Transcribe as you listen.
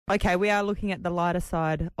Okay, we are looking at the lighter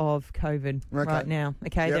side of COVID right now.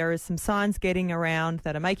 Okay, there are some signs getting around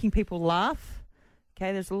that are making people laugh.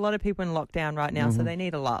 Okay, there's a lot of people in lockdown right now, so they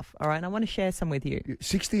need a laugh. All right, and I want to share some with you.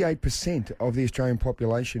 68% of the Australian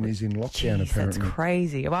population is in lockdown, apparently. That's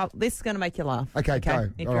crazy. Well, this is going to make you laugh. Okay, go.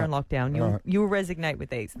 If you're in lockdown, you'll resonate with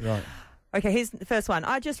these. Right. Okay, here's the first one.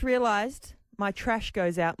 I just realised my trash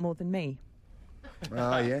goes out more than me.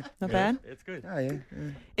 Oh, yeah. Not bad? It's good. Oh, yeah.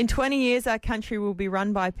 In 20 years, our country will be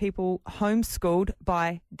run by people homeschooled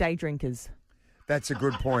by day drinkers. That's a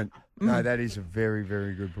good point. No, that is a very,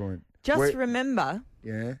 very good point. Just remember,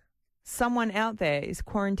 someone out there is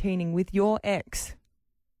quarantining with your ex.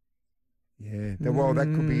 Yeah, well, that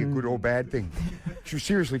could be a good or bad thing.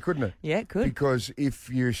 Seriously, couldn't it? Yeah, it could. Because if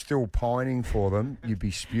you're still pining for them, you'd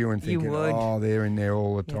be spewing, thinking, oh, they're in there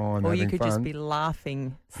all the time, or having you could fun. just be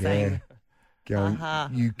laughing, saying, Going,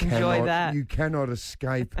 enjoy that. You cannot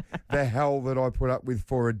escape the hell that I put up with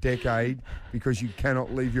for a decade because you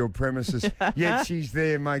cannot leave your premises. Yet she's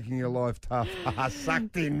there making your life tough.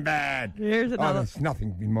 Sucked in bad. Here's another. There's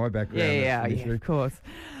nothing in my background. Yeah, of course.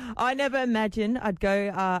 I never imagined I'd go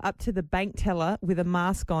up to the bank teller with a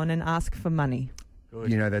mask on and ask for money.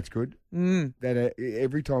 Good. You know that's good. That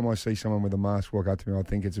every time I see someone with a mask walk up to me, I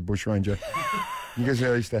think it's a bushranger. Because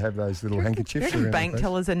they used to have those little handkerchiefs around. Bank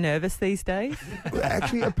tellers are nervous these days?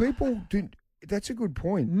 Actually, people do. That's a good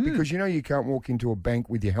point because you can't walk into a bank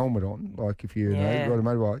with your helmet on, like if you ride a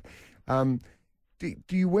motorbike.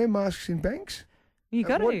 Do you wear masks in banks? You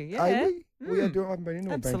got to, yeah. Are we? I haven't been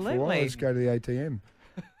into a bank for a while. Let's go to the ATM.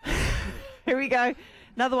 Here we go.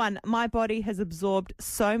 Another one. My body has absorbed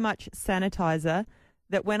so much sanitizer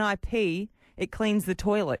that when I pee, it cleans the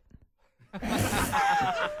toilet.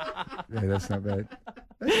 Yeah, that's not bad.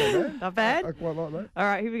 That's not bad. Not bad? I quite like that. All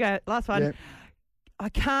right, here we go. Last one. Yeah. I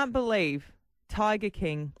can't believe Tiger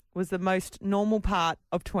King was the most normal part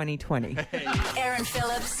of 2020. Erin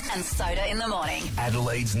Phillips and Soda in the morning.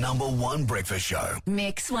 Adelaide's #1 breakfast show.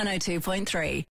 Mix 102.3.